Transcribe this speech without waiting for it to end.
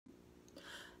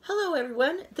Hello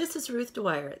everyone, this is Ruth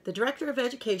Dwyer, the Director of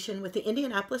Education with the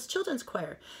Indianapolis Children's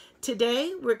Choir.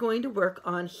 Today we're going to work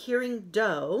on hearing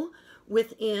do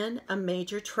within a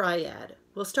major triad.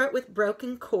 We'll start with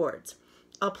broken chords.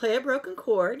 I'll play a broken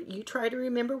chord, you try to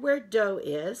remember where do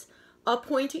is. I'll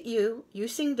point at you, you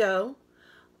sing do.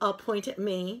 I'll point at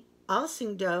me, I'll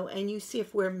sing do, and you see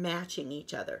if we're matching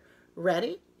each other.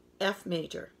 Ready? F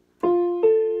major.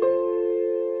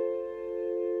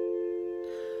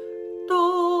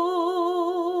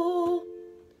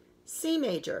 C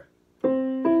major,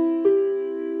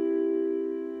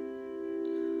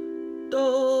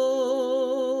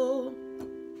 do,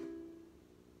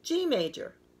 G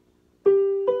major,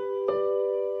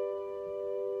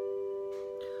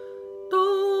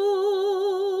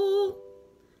 do,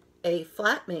 A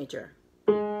flat major,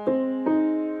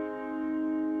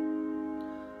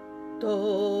 do,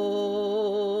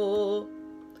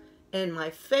 and my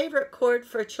favorite chord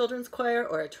for a children's choir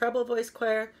or a treble voice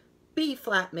choir, B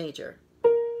flat major.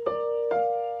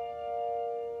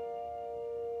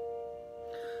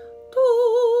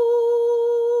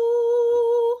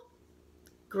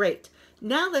 Great.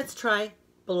 Now let's try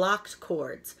blocked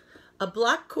chords. A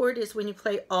blocked chord is when you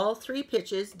play all three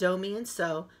pitches, do, mi, and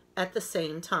so, at the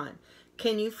same time.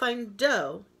 Can you find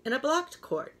do in a blocked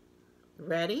chord?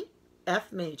 Ready?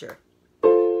 F major.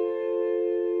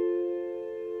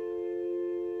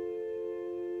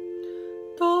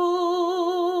 Do,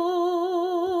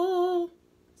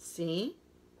 C,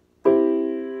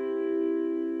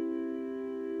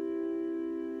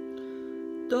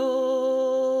 do,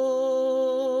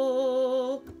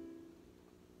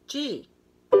 G,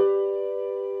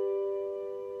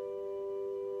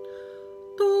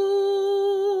 do,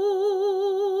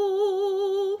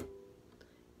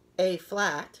 A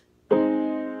flat,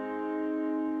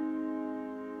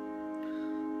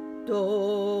 do,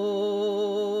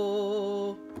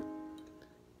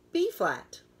 B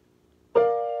flat,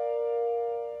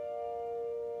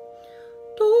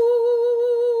 do.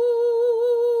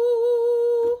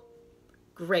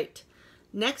 Great.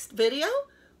 Next video,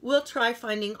 we'll try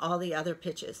finding all the other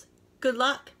pitches. Good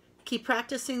luck. Keep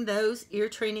practicing those ear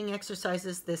training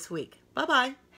exercises this week. Bye-bye.